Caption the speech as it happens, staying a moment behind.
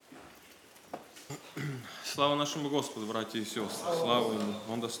Слава нашему Господу, братья и сестры. Слава Ему.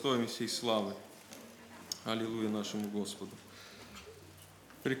 Он достоин всей славы. Аллилуйя нашему Господу.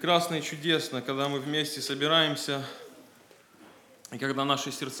 Прекрасно и чудесно, когда мы вместе собираемся, и когда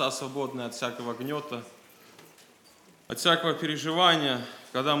наши сердца свободны от всякого гнета, от всякого переживания,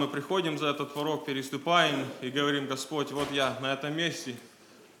 когда мы приходим за этот порог, переступаем и говорим: Господь, вот я на этом месте.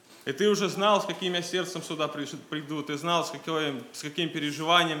 И Ты уже знал, с каким я сердцем сюда приду, Ты знал, с каким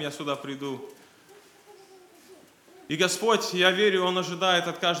переживанием я сюда приду. И Господь, я верю, Он ожидает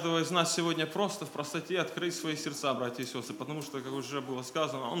от каждого из нас сегодня просто в простоте открыть свои сердца, братья и сестры, потому что, как уже было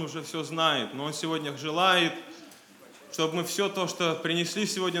сказано, Он уже все знает, но Он сегодня желает, чтобы мы все то, что принесли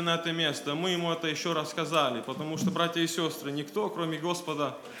сегодня на это место, мы Ему это еще раз сказали, потому что, братья и сестры, никто, кроме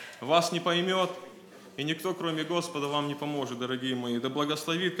Господа, вас не поймет, и никто, кроме Господа, вам не поможет, дорогие мои. Да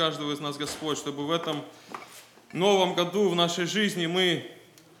благословит каждого из нас Господь, чтобы в этом новом году в нашей жизни мы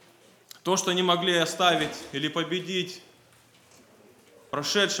то, что не могли оставить или победить в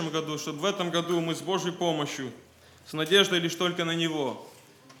прошедшем году, чтобы в этом году мы с Божьей помощью, с надеждой лишь только на Него,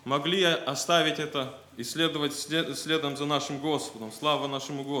 могли оставить это и следовать следом за нашим Господом. Слава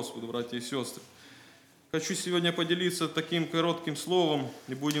нашему Господу, братья и сестры. Хочу сегодня поделиться таким коротким словом,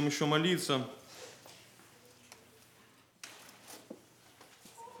 и будем еще молиться.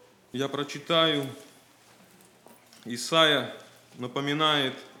 Я прочитаю. Исайя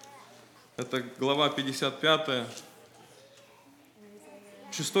напоминает, это глава 55.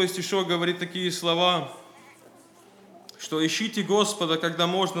 6 стишок говорит такие слова, что ищите Господа, когда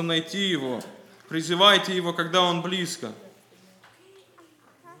можно найти Его, призывайте Его, когда Он близко.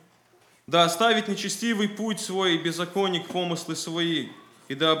 Да оставит нечестивый путь свой и беззаконник помыслы свои,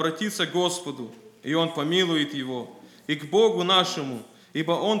 и да обратится к Господу, и Он помилует его, и к Богу нашему,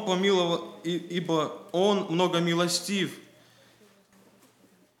 ибо Он многомилостив.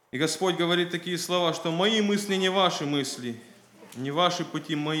 И Господь говорит такие слова, что мои мысли не ваши мысли, не ваши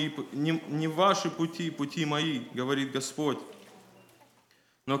пути мои, не ваши пути мои, говорит Господь.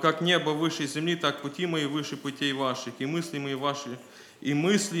 Но как небо выше земли, так пути мои выше путей ваших, и мысли мои ваши, и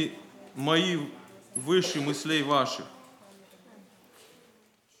мысли мои выше мыслей ваших.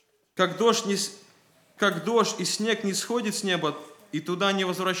 Как дождь и снег не сходит с неба и туда не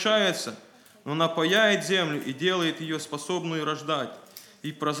возвращается, но напояет землю и делает ее способную рождать,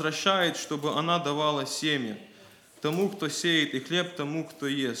 и возвращает, чтобы она давала семя тому, кто сеет, и хлеб тому, кто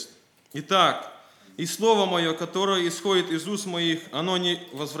ест. Итак, и слово мое, которое исходит из уст моих, оно не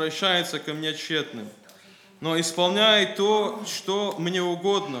возвращается ко мне тщетным, но исполняет то, что мне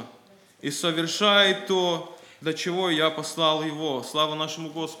угодно, и совершает то, для чего я послал его. Слава нашему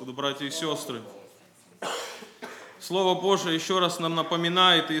Господу, братья и сестры. Слово Божие еще раз нам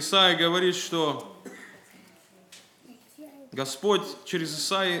напоминает, и Исаия говорит, что Господь через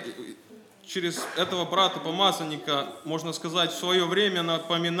этого брата-помазанника, можно сказать, в свое время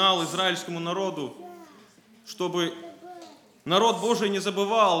напоминал израильскому народу, чтобы народ Божий не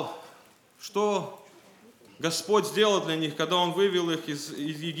забывал, что Господь сделал для них, когда Он вывел их из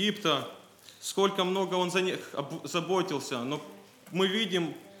Египта, сколько много Он за них заботился. Но мы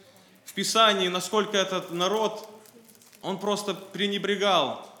видим в Писании, насколько этот народ, он просто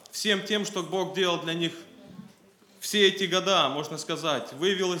пренебрегал всем тем, что Бог делал для них все эти года, можно сказать,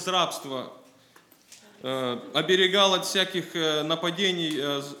 вывел из рабства, оберегал от всяких нападений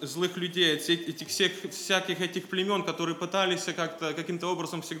злых людей, от всяких этих племен, которые пытались каким-то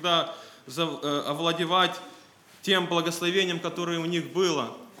образом всегда овладевать тем благословением, которое у них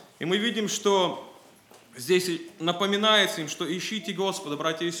было. И мы видим, что здесь напоминается им, что ищите Господа,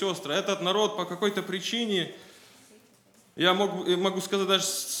 братья и сестры. Этот народ по какой-то причине, я могу сказать даже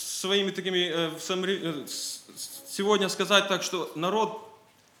своими такими сегодня сказать так, что народ,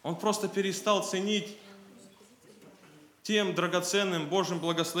 он просто перестал ценить тем драгоценным Божьим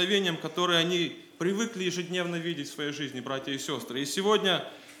благословением, которое они привыкли ежедневно видеть в своей жизни, братья и сестры. И сегодня,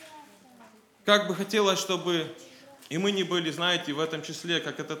 как бы хотелось, чтобы и мы не были, знаете, в этом числе,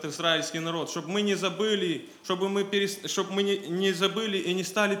 как этот израильский народ, чтобы мы не забыли, чтобы мы не забыли и не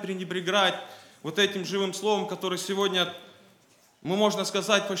стали пренебрегать вот этим живым словом, которое сегодня мы, можно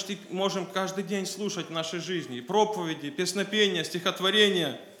сказать, почти можем каждый день слушать в нашей жизни. Проповеди, песнопения,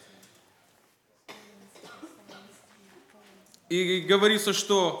 стихотворения. И говорится,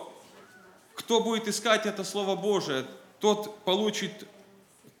 что кто будет искать это Слово Божие, тот получит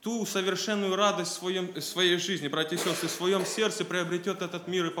ту совершенную радость в своей жизни, братья и сестры, в своем сердце приобретет этот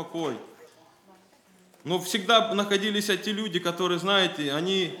мир и покой. Но всегда находились эти люди, которые, знаете,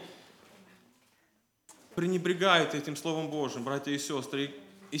 они пренебрегают этим Словом Божьим, братья и сестры.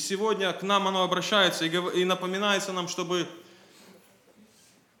 И сегодня к нам оно обращается и напоминается нам, чтобы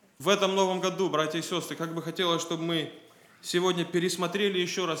в этом новом году, братья и сестры, как бы хотелось, чтобы мы сегодня пересмотрели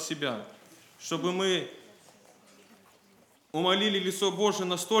еще раз себя, чтобы мы умолили лицо Божие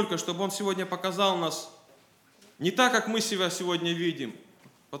настолько, чтобы Он сегодня показал нас не так, как мы себя сегодня видим,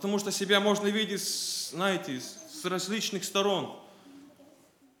 потому что себя можно видеть, знаете, с различных сторон.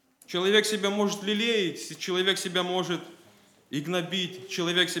 Человек себя может лелеять, человек себя может и гнобить,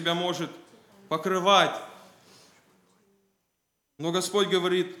 человек себя может покрывать. Но Господь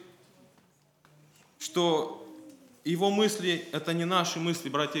говорит, что Его мысли – это не наши мысли,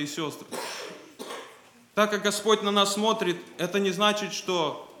 братья и сестры. Так как Господь на нас смотрит, это не значит,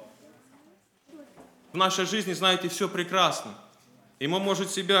 что в нашей жизни, знаете, все прекрасно. И мы,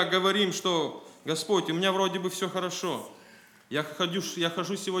 может, себя говорим, что Господь, у меня вроде бы все хорошо. Я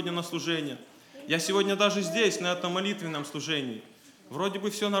хожу сегодня на служение. Я сегодня даже здесь, на этом молитвенном служении. Вроде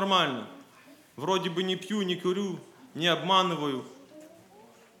бы все нормально. Вроде бы не пью, не курю, не обманываю.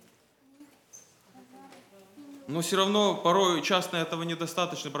 Но все равно порой часто этого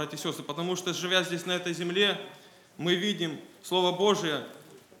недостаточно, братья и сестры, потому что, живя здесь на этой земле, мы видим Слово Божие,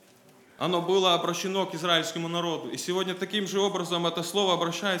 оно было обращено к израильскому народу. И сегодня таким же образом это Слово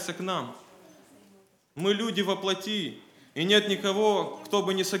обращается к нам. Мы люди во плоти, и нет никого, кто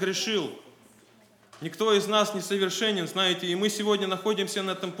бы не согрешил. Никто из нас не совершенен, знаете, и мы сегодня находимся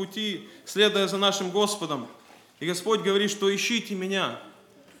на этом пути, следуя за нашим Господом. И Господь говорит, что ищите меня,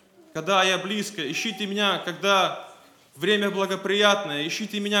 когда я близко, ищите меня, когда время благоприятное,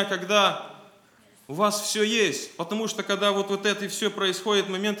 ищите меня, когда у вас все есть. Потому что когда вот это все происходит,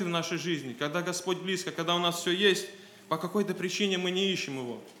 моменты в нашей жизни, когда Господь близко, когда у нас все есть, по какой-то причине мы не ищем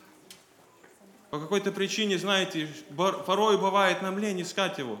Его. По какой-то причине, знаете, порой бывает нам лень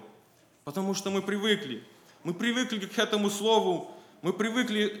искать Его. Потому что мы привыкли. Мы привыкли к этому Слову. Мы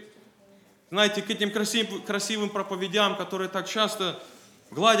привыкли, знаете, к этим красивым проповедям, которые так часто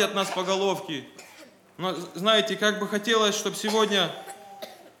гладят нас по головке. Но, знаете, как бы хотелось, чтобы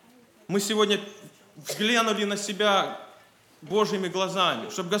мы сегодня взглянули на себя Божьими глазами.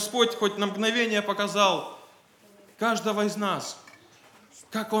 Чтобы Господь хоть на мгновение показал каждого из нас,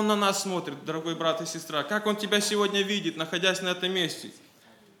 как Он на нас смотрит, дорогой брат и сестра, как Он тебя сегодня видит, находясь на этом месте.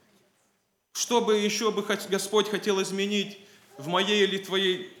 Что бы еще Господь хотел изменить в моей или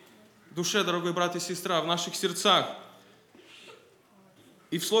твоей душе, дорогой брат и сестра, в наших сердцах.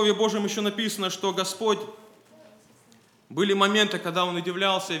 И в Слове Божьем еще написано, что Господь, были моменты, когда Он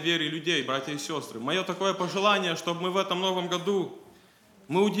удивлялся вере людей, братья и сестры. Мое такое пожелание, чтобы мы в этом новом году,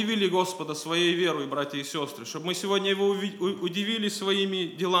 мы удивили Господа своей верой, братья и сестры, чтобы мы сегодня Его удивили своими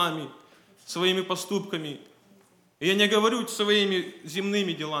делами, своими поступками. И я не говорю своими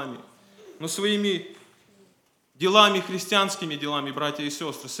земными делами, но своими делами, христианскими делами, братья и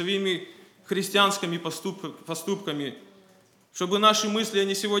сестры, своими христианскими поступками, чтобы наши мысли,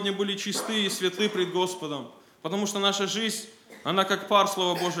 они сегодня были чисты и светлы пред Господом. Потому что наша жизнь, она как пар,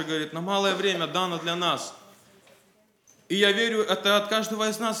 Слово Божие говорит, на малое время дана для нас. И я верю, это от каждого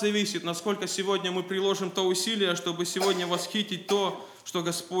из нас зависит, насколько сегодня мы приложим то усилие, чтобы сегодня восхитить то, что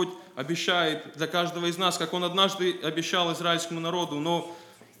Господь обещает для каждого из нас, как Он однажды обещал израильскому народу. Но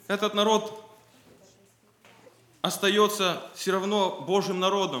этот народ остается все равно Божьим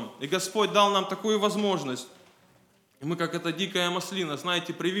народом. И Господь дал нам такую возможность. И мы, как эта дикая маслина,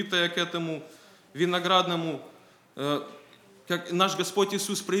 знаете, привитая к этому виноградному, как наш Господь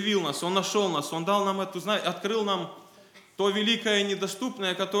Иисус привил нас, Он нашел нас, Он дал нам открыл нам то великое и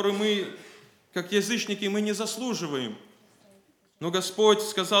недоступное, которое мы, как язычники, мы не заслуживаем. Но Господь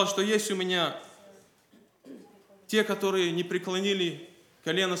сказал, что есть у меня те, которые не преклонили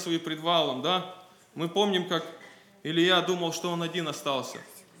колено свои пред валом, да? Мы помним, как Илья думал, что он один остался.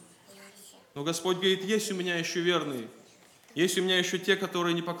 Но Господь говорит, есть у меня еще верные, есть у меня еще те,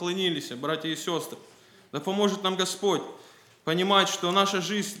 которые не поклонились, братья и сестры. Да поможет нам Господь понимать, что наша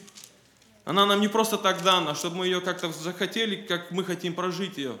жизнь, она нам не просто так дана, чтобы мы ее как-то захотели, как мы хотим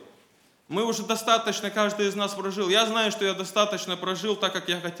прожить ее. Мы уже достаточно, каждый из нас прожил. Я знаю, что я достаточно прожил так, как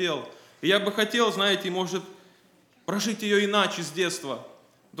я хотел. И я бы хотел, знаете, может, прожить ее иначе с детства,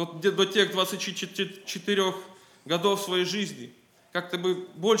 до тех 24 годов своей жизни. Как-то бы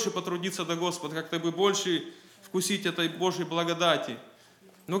больше потрудиться до Господа, как-то бы больше вкусить этой Божьей благодати.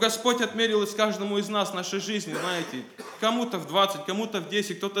 Но Господь отмерил из каждому из нас нашей жизни, знаете, кому-то в 20, кому-то в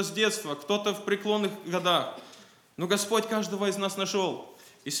 10, кто-то с детства, кто-то в преклонных годах. Но Господь каждого из нас нашел.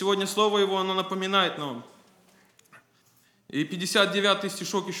 И сегодня Слово Его, оно напоминает нам. И 59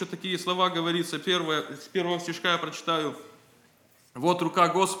 стишок, еще такие слова говорится. С первого стишка я прочитаю. «Вот рука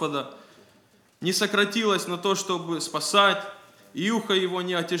Господа не сократилась на то, чтобы спасать, и ухо Его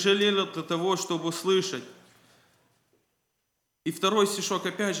не отяжелело для того, чтобы слышать. И второй стишок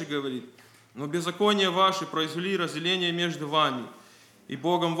опять же говорит: «Но беззакония ваши произвели разделение между вами и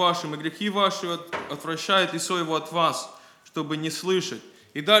Богом вашим, и грехи ваши отвращает лицо его от вас, чтобы не слышать».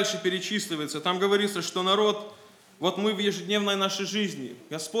 И дальше перечисливается. Там говорится, что народ, вот мы в ежедневной нашей жизни,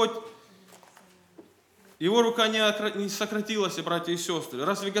 Господь, Его рука не сократилась, братья и сестры.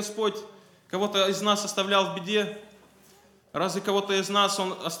 Разве Господь кого-то из нас оставлял в беде? Разве кого-то из нас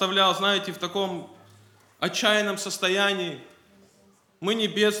Он оставлял, знаете, в таком отчаянном состоянии? Мы не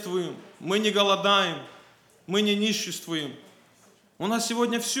бедствуем, мы не голодаем, мы не нищенствуем. У нас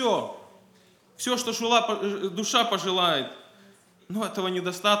сегодня все, что душа пожелает. Но этого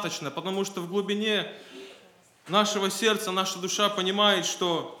недостаточно, потому что в глубине нашего сердца наша душа понимает,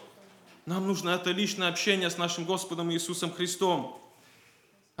 что нам нужно это личное общение с нашим Господом Иисусом Христом.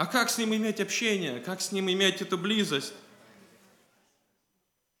 А как с Ним иметь общение? Как с Ним иметь эту близость?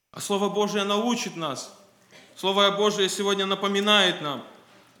 А Слово Божие научит нас. Слово Божие сегодня напоминает нам: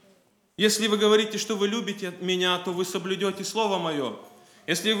 если вы говорите, что вы любите Меня, то вы соблюдете Слово Мое.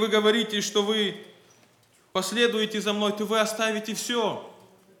 Если вы говорите, что вы последуете за Мной, то вы оставите все.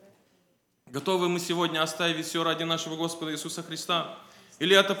 Готовы мы сегодня оставить все ради нашего Господа Иисуса Христа?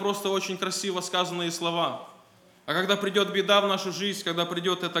 Или это просто очень красиво сказанные слова? А когда придет беда в нашу жизнь, когда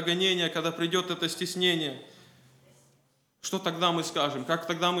придет это гонение, когда придет это стеснение, что тогда мы скажем? Как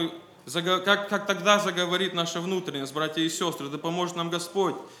тогда заговорит наша внутренность, братья и сестры? Да поможет нам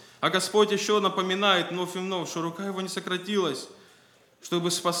Господь. А Господь еще напоминает вновь и вновь, что рука Его не сократилась, чтобы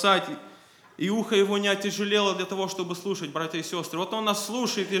спасать, и ухо Его не отяжелело для того, чтобы слушать, братья и сестры. Вот Он нас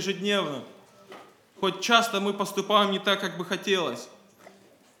слушает ежедневно. Хоть часто мы поступаем не так, как бы хотелось.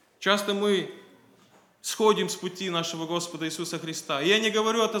 Часто мы сходим с пути нашего Господа Иисуса Христа. И я не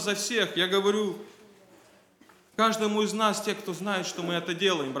говорю это за всех, я говорю каждому из нас, те, кто знает, что мы это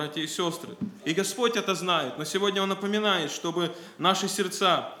делаем, братья и сестры. И Господь это знает, но сегодня Он напоминает, чтобы наши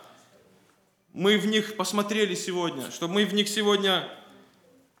сердца, мы в них посмотрели сегодня, чтобы мы в них сегодня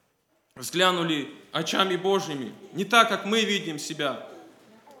взглянули очами Божьими. Не так, как мы видим себя.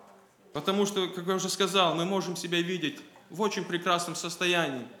 Потому что, как я уже сказал, мы можем себя видеть в очень прекрасном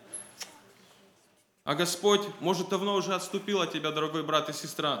состоянии. А Господь, может, давно уже отступил от тебя, дорогой брат и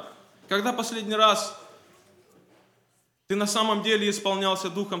сестра. Когда последний раз ты на самом деле исполнялся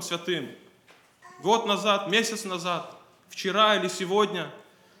Духом Святым? Год назад, месяц назад, вчера или сегодня?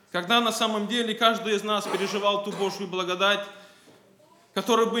 Когда на самом деле каждый из нас переживал ту Божью благодать,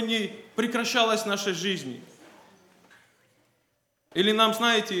 которая бы не прекращалась в нашей жизни? Или нам,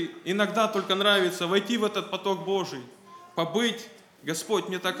 знаете, иногда только нравится войти в этот поток Божий, побыть. Господь,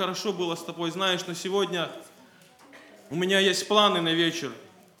 мне так хорошо было с Тобой, знаешь, но сегодня у меня есть планы на вечер,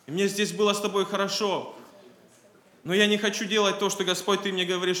 и мне здесь было с Тобой хорошо, но я не хочу делать то, что, Господь, Ты мне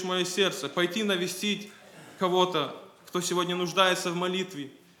говоришь в мое сердце, пойти навестить кого-то, кто сегодня нуждается в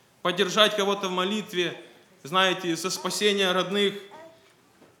молитве, поддержать кого-то в молитве, знаете, за спасение родных,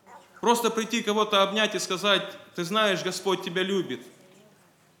 просто прийти кого-то обнять и сказать: ты знаешь, Господь тебя любит.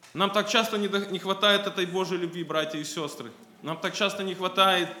 Нам так часто не хватает этой Божьей любви, братья и сестры. Нам так часто не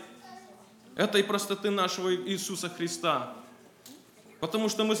хватает этой простоты нашего Иисуса Христа. Потому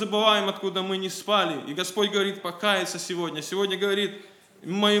что мы забываем, откуда мы не спали. И Господь говорит покаяться сегодня. Сегодня говорит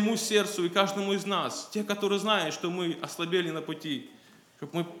моему сердцу и каждому из нас, те, которые знают, что мы ослабели на пути,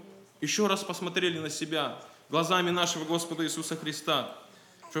 чтобы мы еще раз посмотрели на себя глазами нашего Господа Иисуса Христа,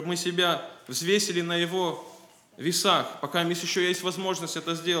 чтобы мы себя взвесили на Его весах, пока еще есть возможность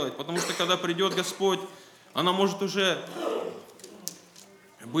это сделать. Потому что когда придет Господь, она может уже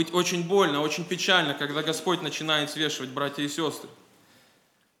быть очень больно, очень печально, когда Господь начинает взвешивать, братья и сестры.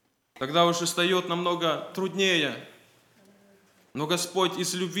 Тогда уже стает намного труднее. Но Господь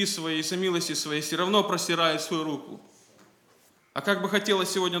из любви Своей, из милости Своей все равно простирает свою руку. А как бы хотелось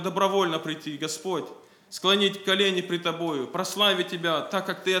сегодня добровольно прийти, Господь, склонить колени пред Тобою, прославить Тебя так,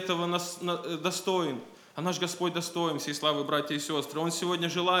 как Ты этого достоин. А наш Господь достоин всей славы, братья и сестры. Он сегодня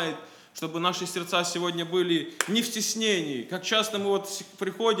желает, чтобы наши сердца сегодня были не в стеснении. Как часто мы вот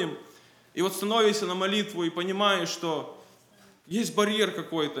приходим и вот становимся на молитву и понимаем, что есть барьер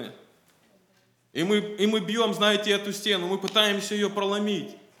какой-то. И мы бьем, знаете, эту стену, мы пытаемся ее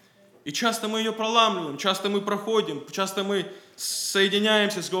проломить. И часто мы ее проламываем, часто мы проходим, часто мы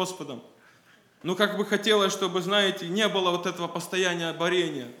соединяемся с Господом. Но как бы хотелось, чтобы, знаете, не было вот этого постоянного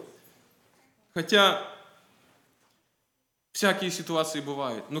борения. Хотя всякие ситуации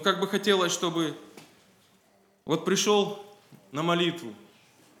бывают. Но как бы хотелось, чтобы вот пришел на молитву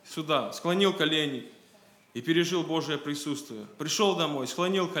сюда, склонил колени и пережил Божие присутствие. Пришел домой,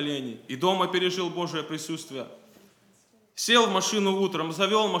 склонил колени и дома пережил Божие присутствие. Сел в машину утром,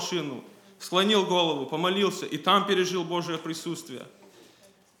 завел машину, склонил голову, помолился, и там пережил Божие присутствие.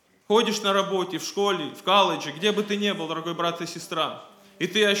 Ходишь на работе, в школе, в колледже, где бы ты ни был, дорогой брат и сестра, и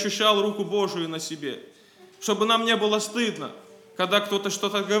ты ощущал руку Божию на себе, чтобы нам не было стыдно, когда кто-то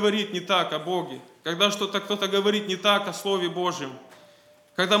что-то говорит не так о Боге, когда кто-то говорит не так о Слове Божьем,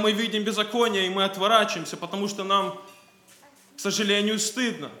 когда мы видим беззаконие, и мы отворачиваемся, потому что нам, к сожалению,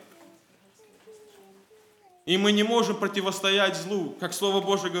 стыдно. И мы не можем противостоять злу. Как Слово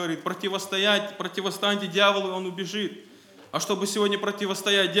Божие говорит, противостаньте дьяволу, и он убежит. А чтобы сегодня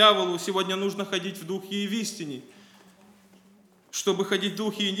противостоять дьяволу, сегодня нужно ходить в духе и в истине. Чтобы ходить в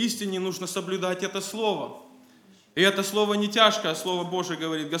духе и в истине, нужно соблюдать это Слово. И это Слово не тяжкое, Слово Божие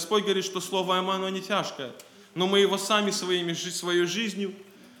говорит. Господь говорит, что Слово Ему, оно не тяжкое. Но мы его сами своей жизнью,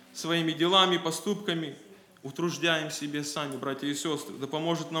 своими делами, поступками утруждаем себе сами, братья и сестры. Да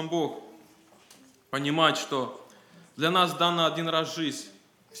поможет нам Бог понимать, что для нас дана один раз жизнь.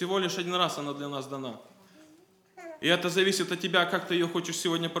 Всего лишь один раз она для нас дана. И это зависит от тебя, как ты ее хочешь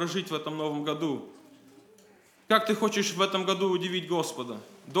сегодня прожить в этом новом году. Как ты хочешь в этом году удивить Господа?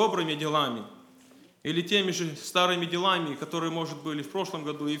 Добрыми делами? Или теми же старыми делами, которые, может, были в прошлом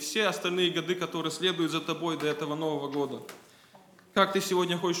году, и все остальные годы, которые следуют за тобой до этого Нового года? Как ты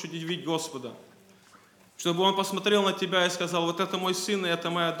сегодня хочешь удивить Господа? Чтобы Он посмотрел на тебя и сказал, вот это мой сын и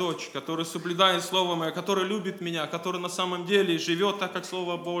это моя дочь, который соблюдает Слово Мое, который любит меня, который на самом деле живет так, как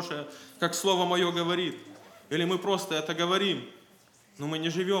Слово Божие, как Слово Мое говорит. Или мы просто это говорим, но мы не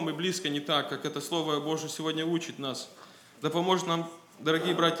живем и близко не так, как это Слово Божие сегодня учит нас. Да поможет нам,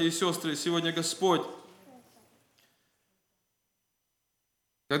 дорогие братья и сестры, сегодня Господь.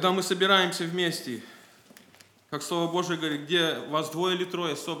 Когда мы собираемся вместе, как Слово Божие говорит, где вас двое или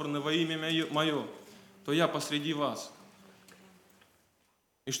трое собраны во имя Мое, то я посреди вас.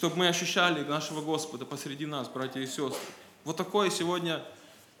 И чтобы мы ощущали нашего Господа посреди нас, братья и сестры. Вот такое сегодня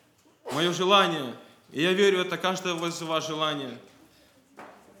мое желание. И я верю, это каждого из вас желание.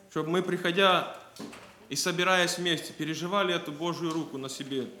 Чтобы мы, приходя и собираясь вместе, переживали эту Божью руку на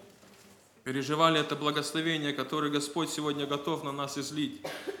себе. Переживали это благословение, которое Господь сегодня готов на нас излить.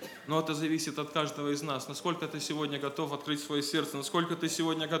 Но это зависит от каждого из нас. Насколько ты сегодня готов открыть свое сердце, насколько ты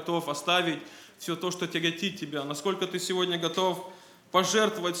сегодня готов оставить все то, что тяготит тебя, насколько ты сегодня готов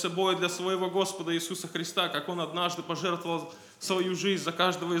пожертвовать собой для своего Господа Иисуса Христа, как Он однажды пожертвовал свою жизнь за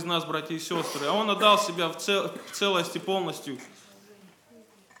каждого из нас, братья и сестры. А Он отдал себя в целости полностью.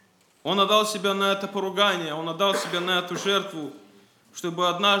 Он отдал себя на это поругание, Он отдал себя на эту жертву, чтобы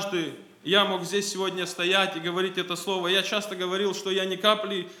однажды я мог здесь сегодня стоять и говорить это слово. Я часто говорил, что я ни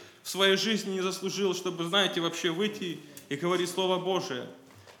капли в своей жизни не заслужил, чтобы, знаете, вообще выйти и говорить Слово Божие.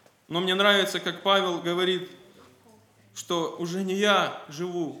 Но мне нравится, как Павел говорит, что уже не я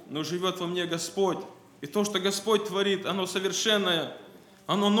живу, но живет во мне Господь. И то, что Господь творит, оно совершенное,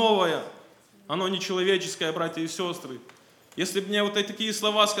 оно новое, оно нечеловеческое, братья и сестры. Если бы мне вот такие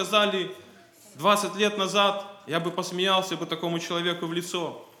слова сказали 20 лет назад, я бы посмеялся бы такому человеку в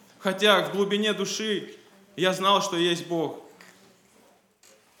лицо. Хотя в глубине души я знал, что есть Бог.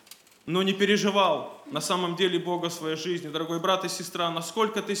 Но не переживал на самом деле Бога в своей жизни. Дорогой брат и сестра,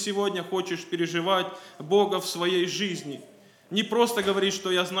 насколько ты сегодня хочешь переживать Бога в своей жизни? Не просто говорить,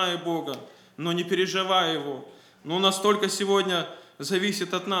 что я знаю Бога, но не переживая Его. Но настолько сегодня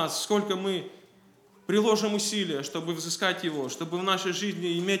зависит от нас, сколько мы приложим усилия, чтобы взыскать Его, чтобы в нашей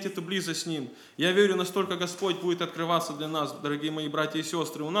жизни иметь эту близость с Ним. Я верю, настолько Господь будет открываться для нас, дорогие мои братья и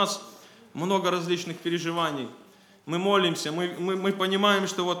сестры. У нас много различных переживаний. Мы молимся, мы понимаем,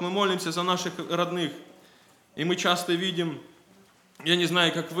 что вот мы молимся за наших родных. И мы часто видим, я не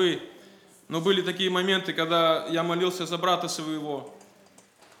знаю, как вы, но были такие моменты, когда я молился за брата своего.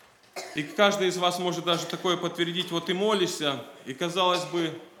 И каждый из вас может даже такое подтвердить. Вот ты молишься, и казалось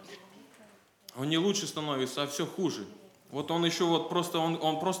бы, он не лучше становится, а все хуже. Вот он еще вот просто,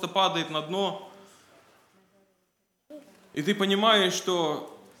 он просто падает на дно. И ты понимаешь, что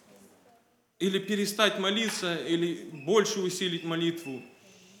или перестать молиться, или больше усилить молитву.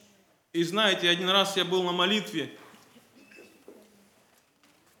 И знаете, один раз я был на молитве,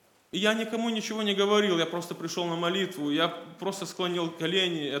 и я никому ничего не говорил, я просто пришел на молитву, я просто склонил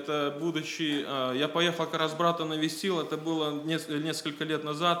колени, это будучи, я поехал как раз брата навестил, это было несколько лет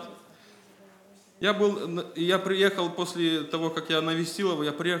назад. Я приехал после того, как я навестил его,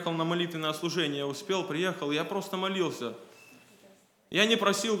 я приехал на молитвенное служение, я успел, приехал, я просто молился. Я не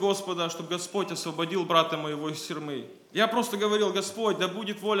просил Господа, чтобы Господь освободил брата моего из тюрьмы. Я просто говорил: Господь, да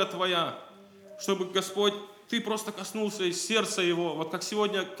будет воля Твоя, чтобы Господь, Ты просто коснулся из сердца его, вот как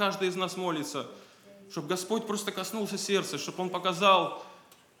сегодня каждый из нас молится, чтобы Господь просто коснулся сердца, чтобы Он показал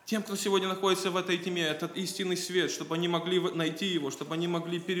Тем, кто сегодня находится в этой тьме, этот истинный свет, чтобы они могли найти его, чтобы они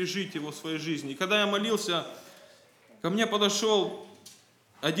могли пережить его в своей жизни. И когда я молился, ко мне подошел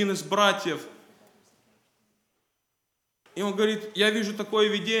один из братьев, и он говорит: я вижу такое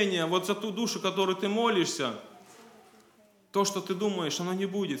видение, вот за ту душу, которую ты молишься, то, что ты думаешь, оно не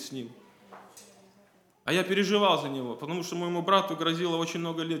будет с ним. А я переживал за него, потому что моему брату грозило очень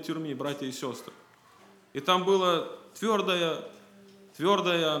много лет тюрьмы, братья и сестры. И там было твердое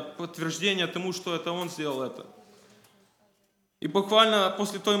подтверждение тому, что это он сделал это. И буквально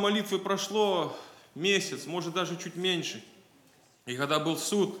после той молитвы прошло месяц, может даже чуть меньше. И когда был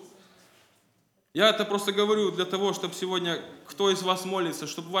суд, я это просто говорю для того, чтобы сегодня, кто из вас молится,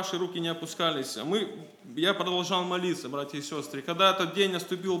 чтобы ваши руки не опускались. Я продолжал молиться, братья и сестры. И когда этот день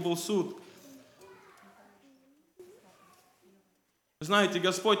наступил, был суд, знаете,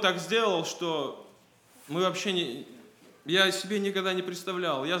 Господь так сделал, что мы вообще я себе никогда не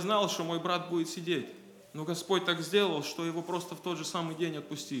представлял. Я знал, что мой брат будет сидеть. Но Господь так сделал, что его просто в тот же самый день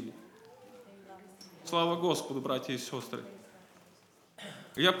отпустили. Слава Господу, братья и сестры.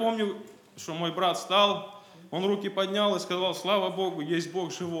 Я помню, что мой брат встал, он руки поднял и сказал: слава Богу, есть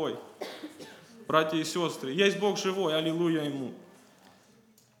Бог живой. Братья и сестры, есть Бог живой, аллилуйя Ему.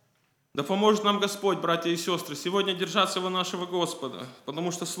 Да поможет нам Господь, братья и сестры, сегодня держаться во нашего Господа,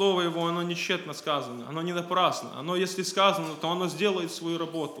 потому что Слово Его, оно не тщетно сказано, оно не напрасно. Оно, если сказано, то оно сделает свою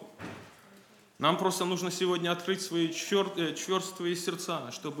работу. Нам просто нужно сегодня открыть свои черствые сердца,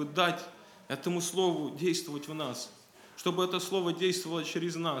 чтобы дать этому Слову действовать в нас, чтобы это Слово действовало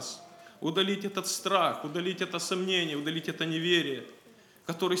через нас, удалить этот страх, удалить это сомнение, удалить это неверие,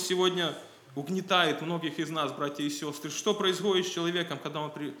 которое сегодня угнетает многих из нас, братья и сестры. Что происходит с человеком,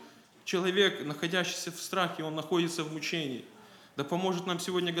 когда человек, находящийся в страхе, он находится в мучении? Да поможет нам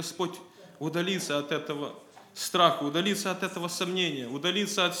сегодня Господь удалиться от этого страха, удалиться от этого сомнения,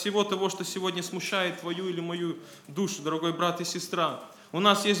 удалиться от всего того, что сегодня смущает твою или мою душу, дорогой брат и сестра. У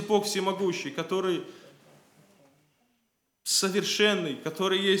нас есть Бог всемогущий, который совершенный,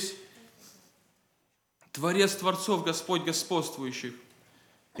 который есть Творец творцов, Господь господствующих.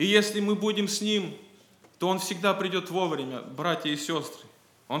 И если мы будем с Ним, то Он всегда придет вовремя, братья и сестры.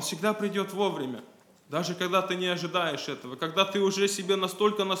 Он всегда придет вовремя, даже когда ты не ожидаешь этого, когда ты уже себе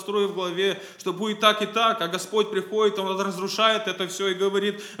настолько настроил в голове, что будет так и так, а Господь приходит, Он разрушает это все и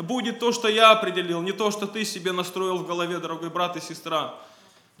говорит: будет то, что я определил, не то, что ты себе настроил в голове, дорогой брат и сестра.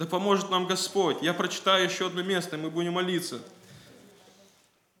 Да поможет нам Господь. Я прочитаю еще одно место, и мы будем молиться,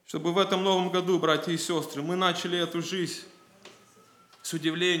 чтобы в этом новом году, братья и сестры, мы начали эту жизнь с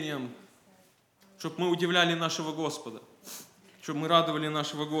удивлением, чтобы мы удивляли нашего Господа, чтобы мы радовали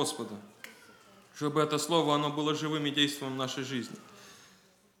нашего Господа, чтобы это Слово, оно было живым и действием в нашей жизни.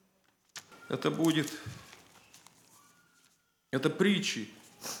 Это притчи.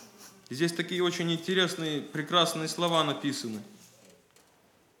 Здесь такие очень интересные, прекрасные слова написаны.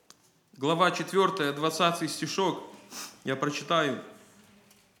 Глава 4, 20 стишок, я прочитаю,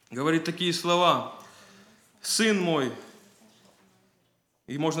 говорит такие слова: «Сын мой,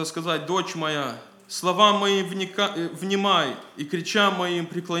 и можно сказать, дочь моя, словам моим внимай, и кричам моим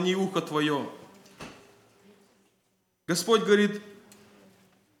преклони ухо твое». Господь говорит: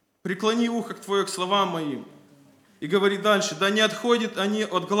 преклони ухо твое к словам моим. И говорит дальше: да не отходят они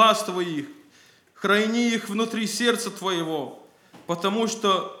от глаз твоих, храни их внутри сердца твоего, потому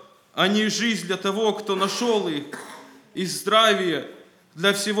что они жизнь для того, кто нашел их, и здравие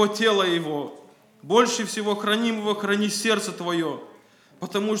для всего тела его. Больше всего хранимого храни сердце твое,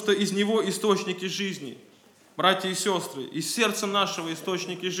 потому что из него источники жизни. Братья и сестры, из сердца нашего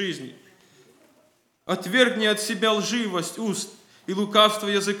источники жизни. Отвергни от себя лживость уст и лукавство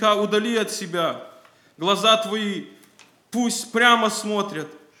языка удали от себя. Глаза твои пусть прямо смотрят,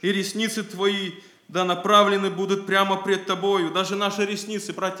 и ресницы твои да направлены будут прямо пред тобою. Даже наши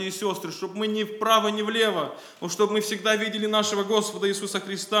ресницы, братья и сестры, чтобы мы ни вправо, ни влево, но чтобы мы всегда видели нашего Господа Иисуса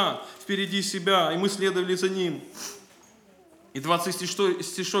Христа впереди себя, и мы следовали за Ним. И 20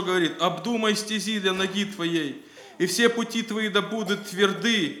 стишок говорит: обдумай стези для ноги твоей, и все пути твои да будут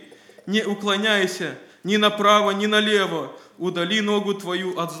тверды, не уклоняйся ни направо, ни налево, удали ногу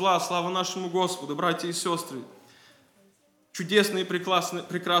твою от зла. Слава нашему Господу, братья и сестры. Чудесные,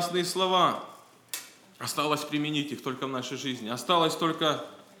 прекрасные слова. Осталось применить их только в нашей жизни. Осталось только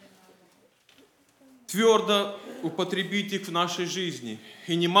твердо употребить их в нашей жизни.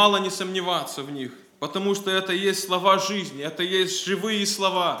 И немало не сомневаться в них. Потому что это есть слова жизни, это есть живые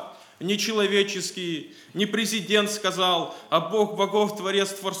слова. Не человеческие, не президент сказал, а Бог богов,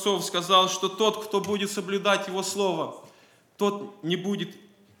 Творец творцов сказал, что тот, кто будет соблюдать Его Слово, тот не будет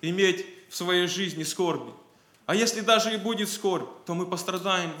иметь в своей жизни скорби. А если даже и будет скорбь, то мы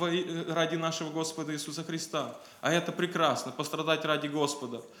пострадаем ради нашего Господа Иисуса Христа. А это прекрасно, пострадать ради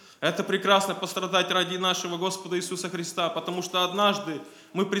Господа. Это прекрасно пострадать ради нашего Господа Иисуса Христа, потому что однажды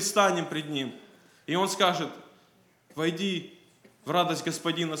мы предстанем пред Ним. И Он скажет: войди в радость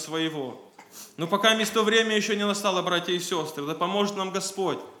Господина своего. Но пока место время еще не настало, братья и сестры, да поможет нам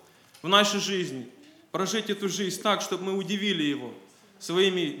Господь в нашей жизни прожить эту жизнь так, чтобы мы удивили Его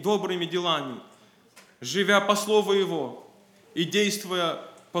своими добрыми делами, живя по Слову Его и действуя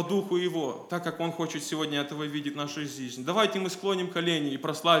по Духу Его, так как Он хочет сегодня этого видеть в нашей жизни. Давайте мы склоним колени и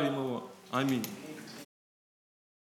прославим Его. Аминь.